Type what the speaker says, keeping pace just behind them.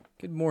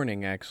Good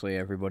morning, actually,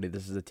 everybody.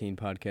 This is the Teen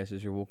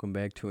Podcasters. You're welcome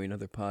back to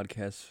another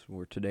podcast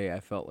where today I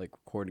felt like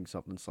recording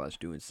something /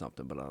 doing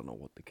something, but I don't know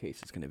what the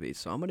case is going to be.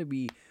 So I'm going to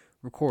be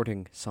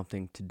recording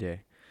something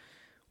today.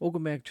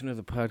 Welcome back to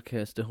another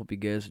podcast. I hope you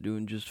guys are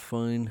doing just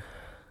fine.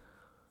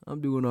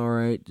 I'm doing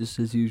alright, just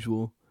as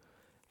usual.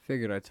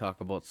 Figured I'd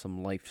talk about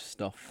some life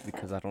stuff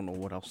because I don't know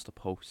what else to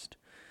post.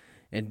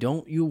 And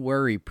don't you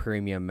worry,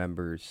 premium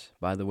members.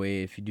 By the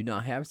way, if you do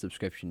not have a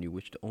subscription, you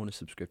wish to own a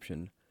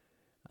subscription,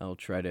 I'll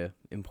try to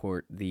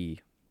import the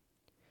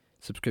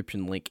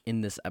subscription link in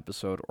this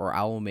episode, or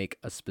I will make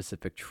a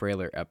specific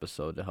trailer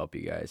episode to help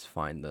you guys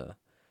find the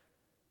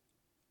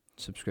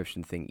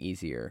subscription thing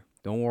easier.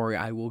 Don't worry,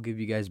 I will give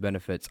you guys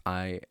benefits.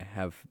 I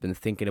have been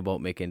thinking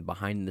about making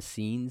behind the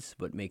scenes,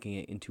 but making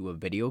it into a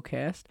video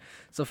cast.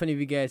 So if any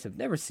of you guys have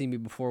never seen me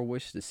before,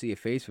 wish to see a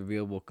face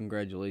reveal, well,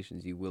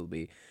 congratulations, you will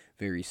be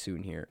very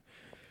soon here.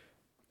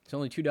 It's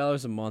only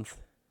 $2 a month.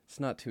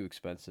 It's not too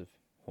expensive,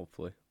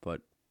 hopefully,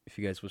 but if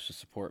you guys wish to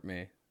support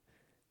me,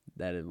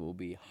 that it will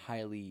be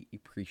highly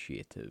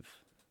appreciative,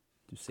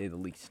 to say the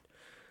least.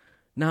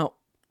 Now,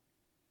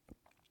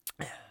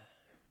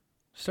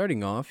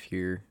 starting off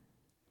here,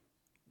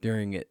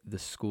 during it, the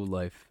school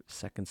life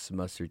second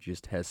semester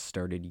just has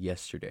started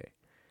yesterday.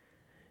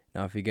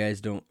 Now, if you guys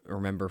don't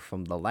remember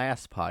from the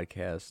last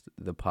podcast,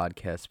 the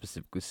podcast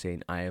specifically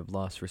saying I have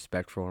lost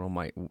respect for one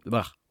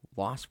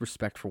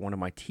of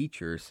my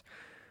teachers,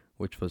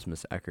 which was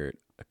Miss Eckert,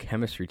 a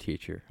chemistry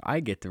teacher. I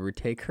get to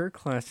retake her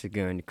class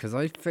again because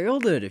I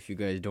failed it, if you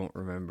guys don't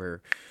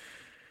remember.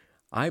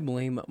 I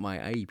blame my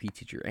IEP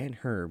teacher and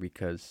her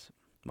because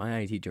my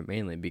IEP teacher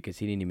mainly because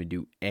he didn't even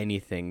do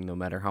anything no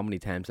matter how many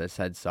times I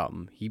said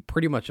something. He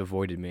pretty much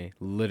avoided me,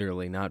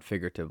 literally, not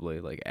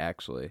figuratively, like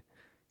actually.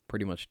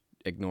 Pretty much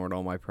ignored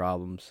all my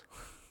problems.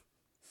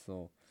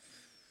 So,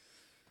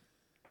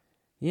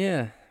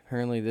 yeah,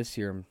 apparently this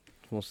year I'm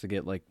supposed to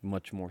get like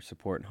much more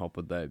support and help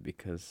with that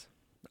because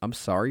I'm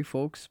sorry,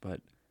 folks,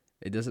 but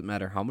it doesn't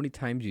matter how many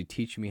times you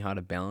teach me how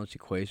to balance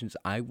equations.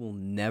 I will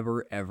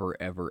never, ever,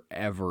 ever,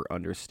 ever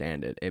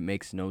understand it. It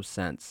makes no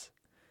sense.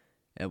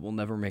 It will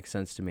never make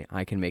sense to me.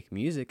 I can make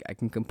music. I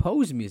can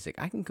compose music.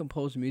 I can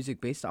compose music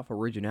based off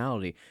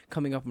originality,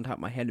 coming up on top of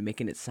my head and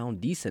making it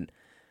sound decent.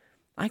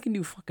 I can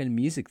do fucking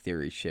music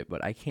theory shit,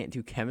 but I can't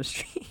do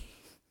chemistry.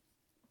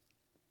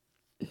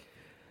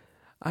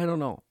 I don't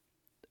know.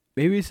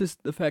 Maybe it's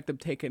just the fact I'm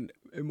taking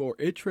a more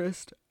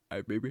interest.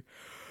 I maybe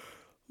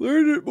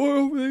learned it more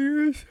over the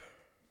years.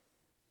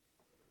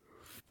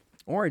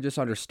 Or I just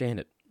understand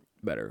it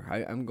better.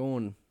 I'm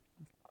going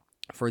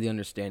for the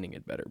understanding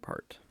it better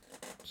part.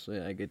 So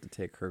yeah, I get to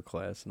take her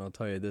class, and I'll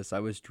tell you this, I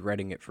was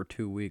dreading it for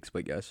 2 weeks,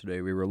 but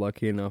yesterday we were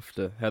lucky enough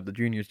to have the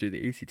juniors do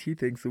the ACT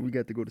thing, so we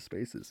got to go to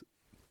Spaces.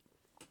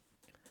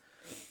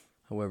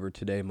 However,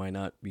 today might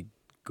not be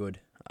good.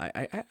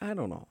 I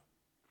don't know.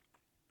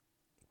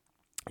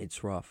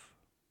 It's rough.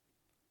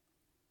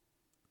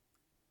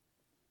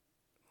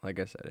 Like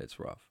I said, it's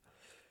rough.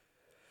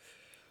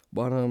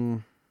 But,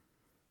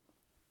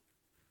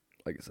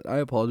 like I said, I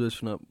apologize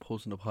for not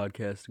posting a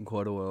podcast in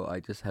quite a while. I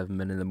just haven't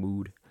been in the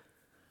mood.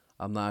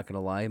 I'm not going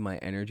to lie, my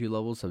energy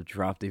levels have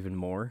dropped even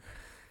more.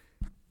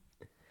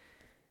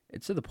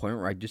 It's to the point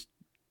where I just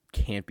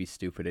can't be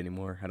stupid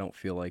anymore. I don't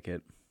feel like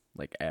it,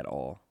 like, at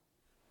all.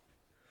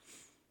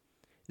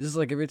 This is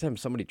like every time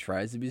somebody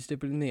tries to be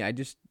stupid to me, I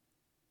just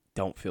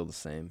don't feel the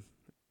same.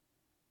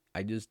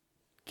 I just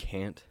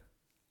can't.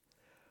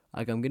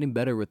 Like, I'm getting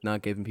better with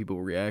not giving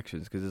people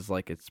reactions because it's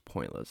like it's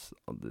pointless.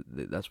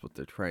 That's what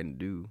they're trying to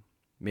do.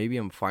 Maybe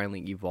I'm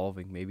finally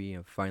evolving. Maybe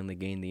I'm finally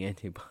gaining the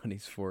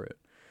antibodies for it.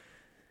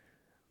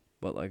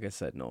 But like I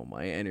said, no,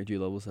 my energy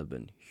levels have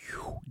been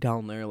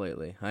down there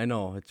lately. I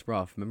know, it's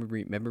rough.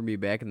 Remember me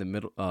back in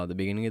the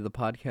beginning of the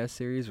podcast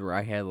series where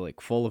I had like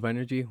full of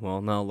energy?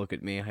 Well, now look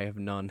at me. I have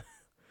none.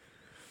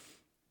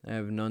 I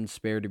have none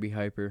spare to be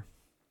hyper.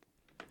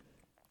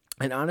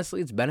 And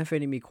honestly, it's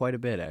benefiting me quite a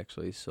bit,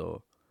 actually.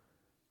 So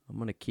I'm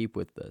gonna keep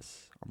with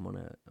this. I'm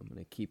gonna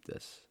keep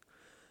this,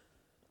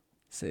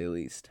 to say the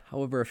least.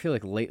 However, I feel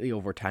like lately,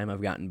 over time,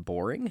 I've gotten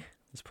boring.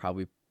 It's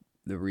probably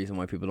the reason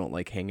why people don't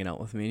like hanging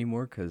out with me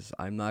anymore. Because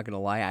I'm not gonna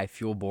lie, I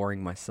feel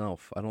boring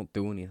myself. I don't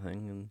do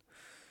anything, and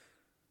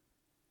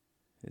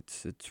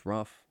it's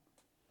rough.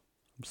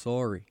 I'm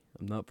sorry.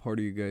 I'm not part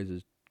of you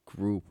guys'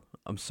 group.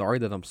 I'm sorry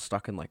that I'm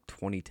stuck in like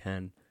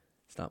 2010.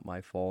 It's not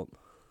my fault.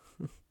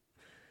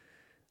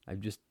 I've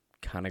just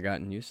kind of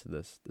gotten used to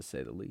this, to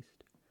say the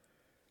least.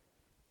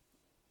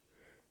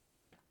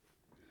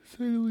 To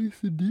say the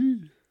least,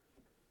 indeed.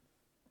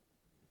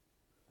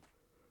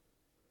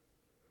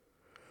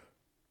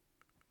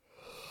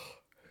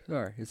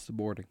 Sorry, it's the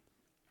boarding.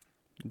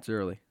 It's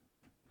early.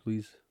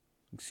 Please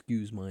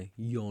excuse my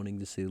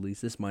yawning, to say the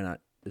least. This might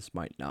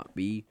not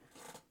be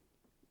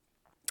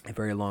a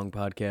very long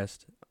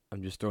podcast.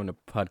 I'm just throwing a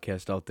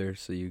podcast out there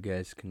so you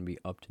guys can be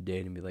up to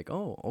date and be like,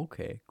 oh,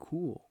 okay,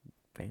 cool,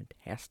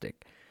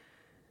 fantastic.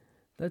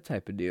 That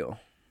type of deal.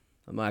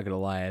 I'm not going to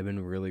lie, I've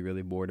been really,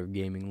 really bored of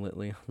gaming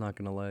lately. I'm not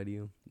going to lie to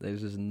you.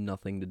 There's just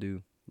nothing to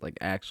do. Like,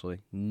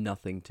 actually,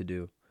 nothing to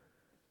do.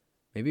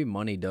 Maybe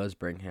money does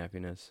bring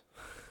happiness.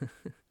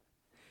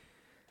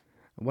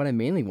 What I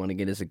mainly want to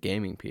get is a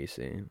gaming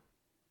PC.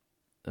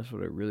 That's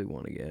what I really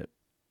want to get.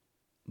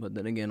 But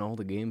then again, all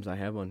the games I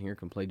have on here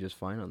can play just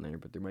fine on there.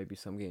 But there might be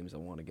some games I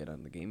want to get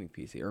on the gaming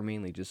PC. Or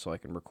mainly just so I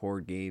can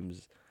record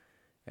games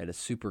at a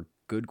super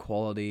good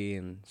quality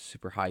and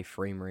super high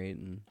frame rate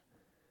and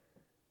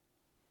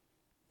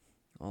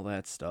all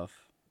that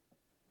stuff.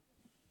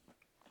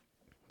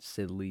 To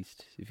say the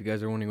least. If you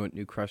guys are wondering what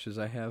new crushes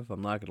I have,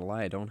 I'm not going to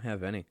lie, I don't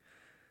have any.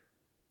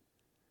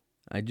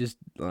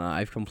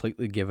 I've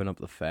completely given up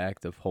the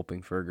fact of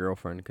hoping for a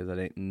girlfriend because that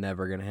ain't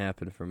never going to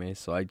happen for me.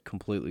 So I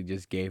completely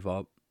just gave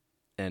up.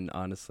 And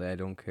honestly, I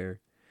don't care.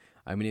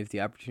 I mean, if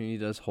the opportunity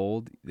does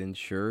hold, then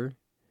sure.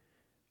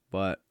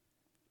 But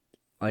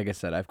like I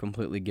said, I've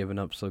completely given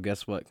up. So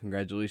guess what?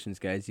 Congratulations,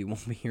 guys. You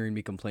won't be hearing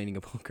me complaining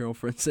about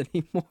girlfriends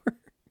anymore.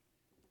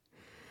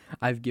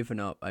 I've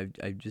given up.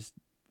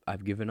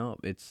 I've given up.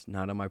 It's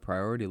not on my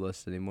priority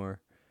list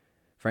anymore.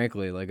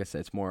 Frankly, like I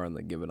said, it's more on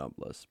the given up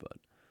list. But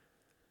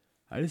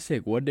I just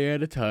take one day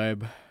at a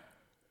time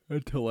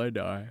until I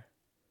die.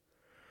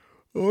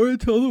 Or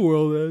until the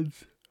world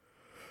ends.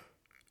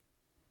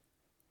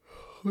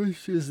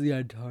 Which is the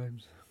end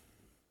times.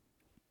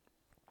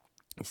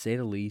 To say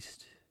the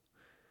least.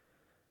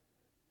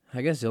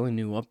 I guess the only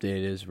new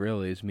update is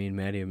me and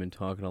Maddie have been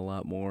talking a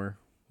lot more.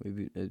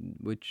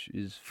 Which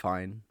is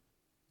fine.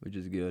 Which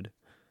is good.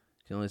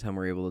 It's the only time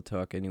we're able to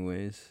talk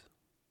anyways.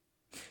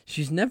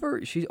 She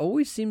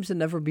always seems to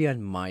never be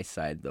on my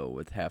side, though,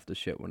 with half the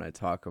shit when I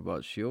talk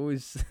about.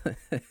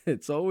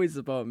 It's always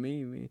about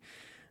me.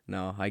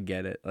 No, I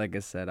get it. Like I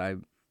said,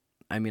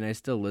 I mean, I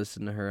still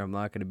listen to her. I'm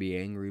not going to be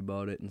angry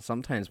about it. And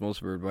sometimes most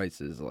of her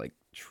advice is, like,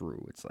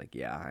 true. It's like,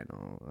 yeah, I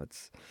know.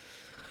 That's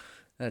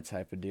that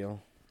type of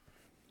deal.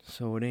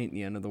 So it ain't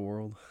the end of the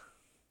world.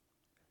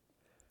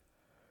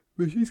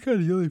 But she's kind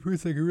of the only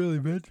person I can really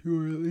vent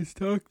to, or at least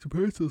talk to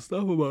personal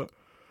stuff about.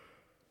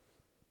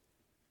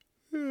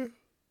 Yeah.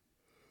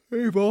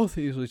 We both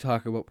usually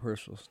talk about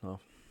personal stuff.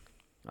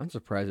 I'm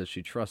surprised that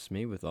she trusts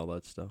me with all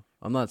that stuff.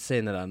 I'm not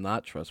saying that I'm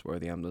not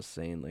trustworthy. I'm just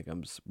saying, like,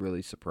 I'm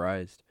really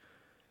surprised.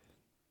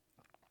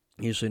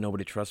 Usually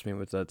nobody trusts me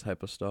with that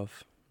type of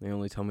stuff. They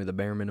only tell me the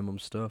bare minimum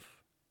stuff.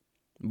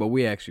 But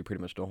we actually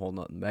pretty much don't hold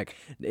nothing back.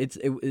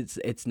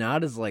 It's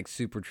not as, like,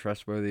 super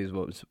trustworthy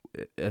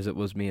as it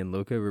was me and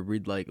Luca, where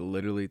we'd, like,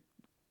 literally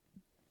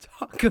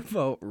talk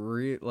about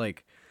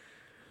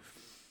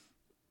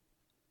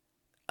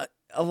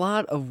a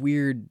lot of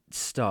weird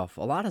stuff.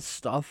 A lot of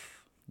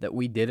stuff that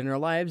we did in our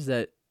lives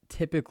that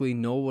typically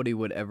nobody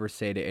would ever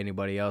say to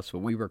anybody else, but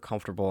we were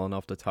comfortable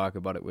enough to talk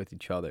about it with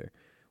each other.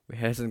 It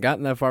hasn't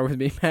gotten that far with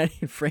me, Maddie,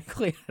 and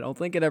frankly, I don't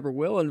think it ever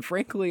will, and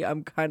frankly,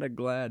 I'm kind of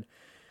glad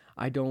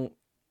I don't.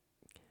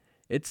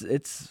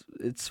 It's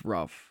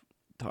rough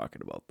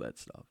talking about that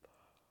stuff.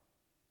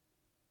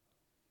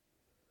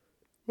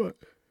 What?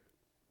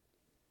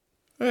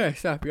 Hey,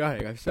 stop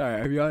yawning. I'm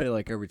sorry. I'm yawning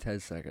like every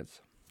 10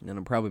 seconds. And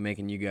I'm probably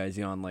making you guys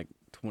yawn like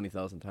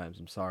 20,000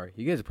 times. I'm sorry.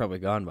 You guys are probably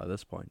gone by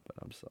this point, but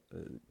I'm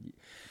sorry.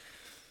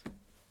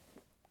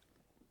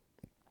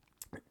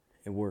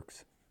 It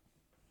works.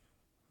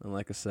 And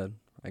like I said,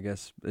 I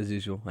guess as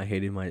usual, I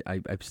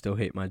still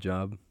hate my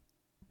job.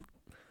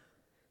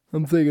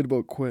 I'm thinking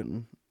about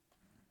quitting.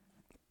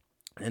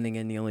 And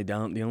again, the only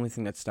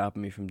thing that's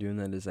stopping me from doing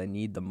that is I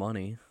need the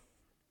money.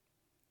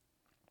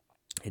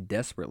 I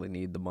desperately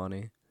need the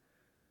money.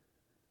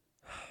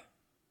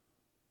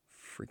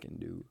 Freaking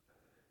do.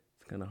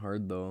 It's kind of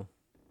hard though.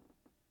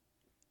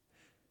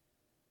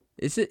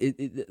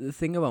 The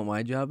thing about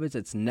my job is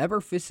it's never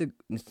physically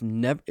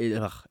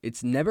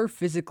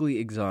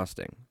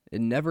exhausting. It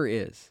never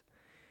is.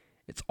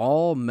 It's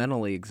all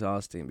mentally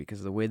exhausting because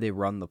of the way they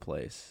run the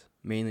place.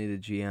 Mainly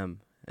the GM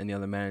and the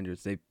other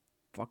managers. They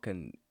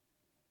fucking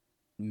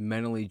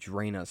mentally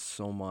drain us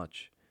so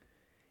much.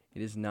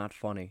 It is not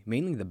funny.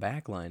 Mainly the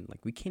backline.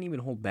 Like, we can't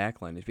even hold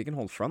backline. If we can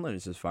hold frontline,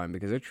 it's just fine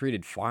because they're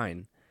treated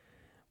fine.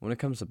 When it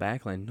comes to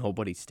backline,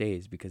 nobody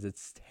stays because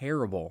it's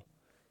terrible.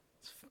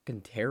 It's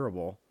fucking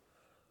terrible.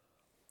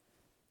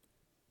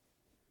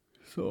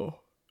 So,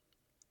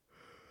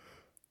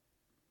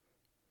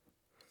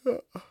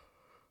 that's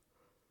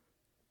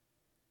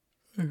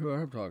what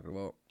I'm talking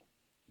about.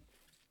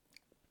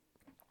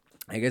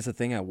 I guess the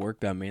thing I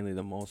worked on mainly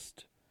the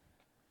most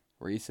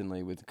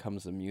recently when it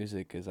comes to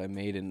music is I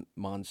made a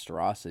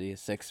monstrosity, a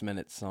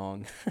 6-minute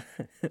song.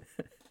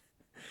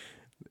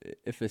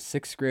 If a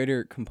 6th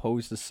grader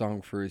composed a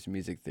song for his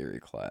music theory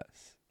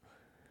class,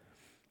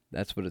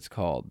 that's what it's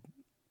called.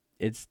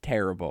 It's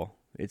terrible.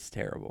 It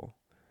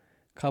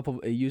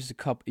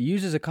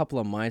uses a couple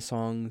of my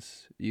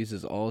songs. It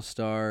uses All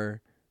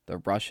Star, the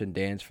Russian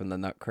dance from the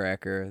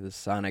Nutcracker, the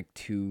Sonic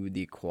 2,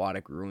 the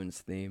Aquatic Ruins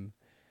theme.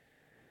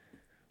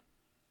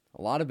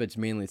 A lot of it's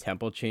mainly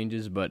tempo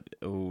changes, but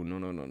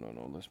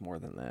no, there's more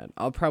than that.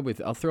 I'll throw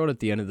it at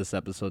the end of this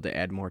episode to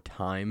add more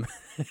time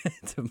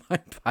to my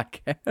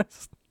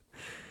podcast,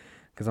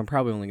 because I'm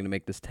probably only going to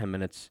make this 10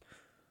 minutes.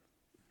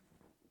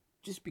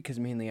 just because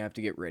mainly I have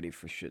to get ready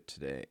for shit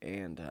today,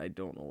 and I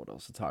don't know what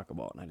else to talk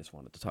about, and I just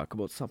wanted to talk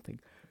about something.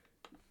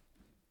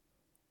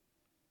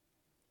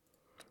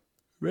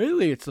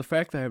 Really, it's the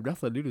fact that I have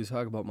nothing to do to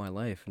talk about my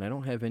life, and I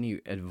don't have any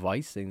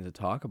advice things to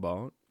talk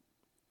about.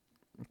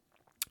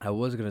 I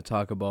was going to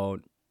talk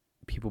about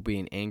people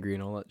being angry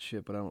and all that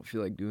shit, but I don't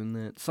feel like doing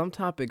that. Some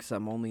topics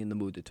I'm only in the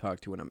mood to talk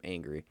to when I'm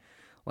angry.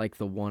 Like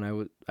the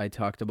one I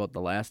talked about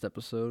the last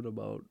episode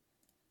about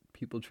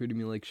people treating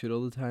me like shit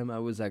all the time. I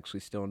was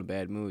actually still in a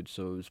bad mood,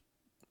 so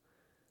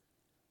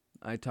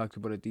I talked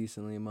about it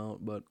decently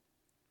amount, but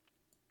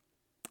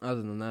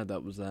other than that,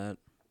 that was that.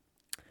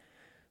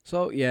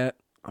 So, yeah,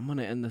 I'm going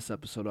to end this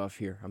episode off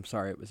here. I'm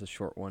sorry it was a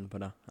short one,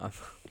 but I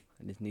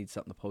just need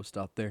something to post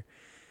out there.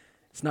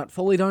 It's not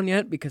fully done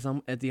yet because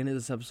I'm at the end of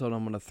this episode,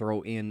 I'm going to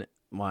throw in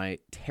my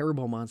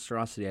terrible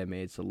monstrosity I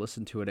made, so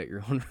listen to it at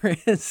your own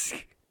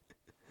risk.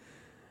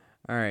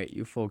 All right,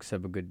 you folks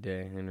have a good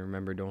day, and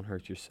remember, don't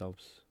hurt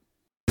yourselves.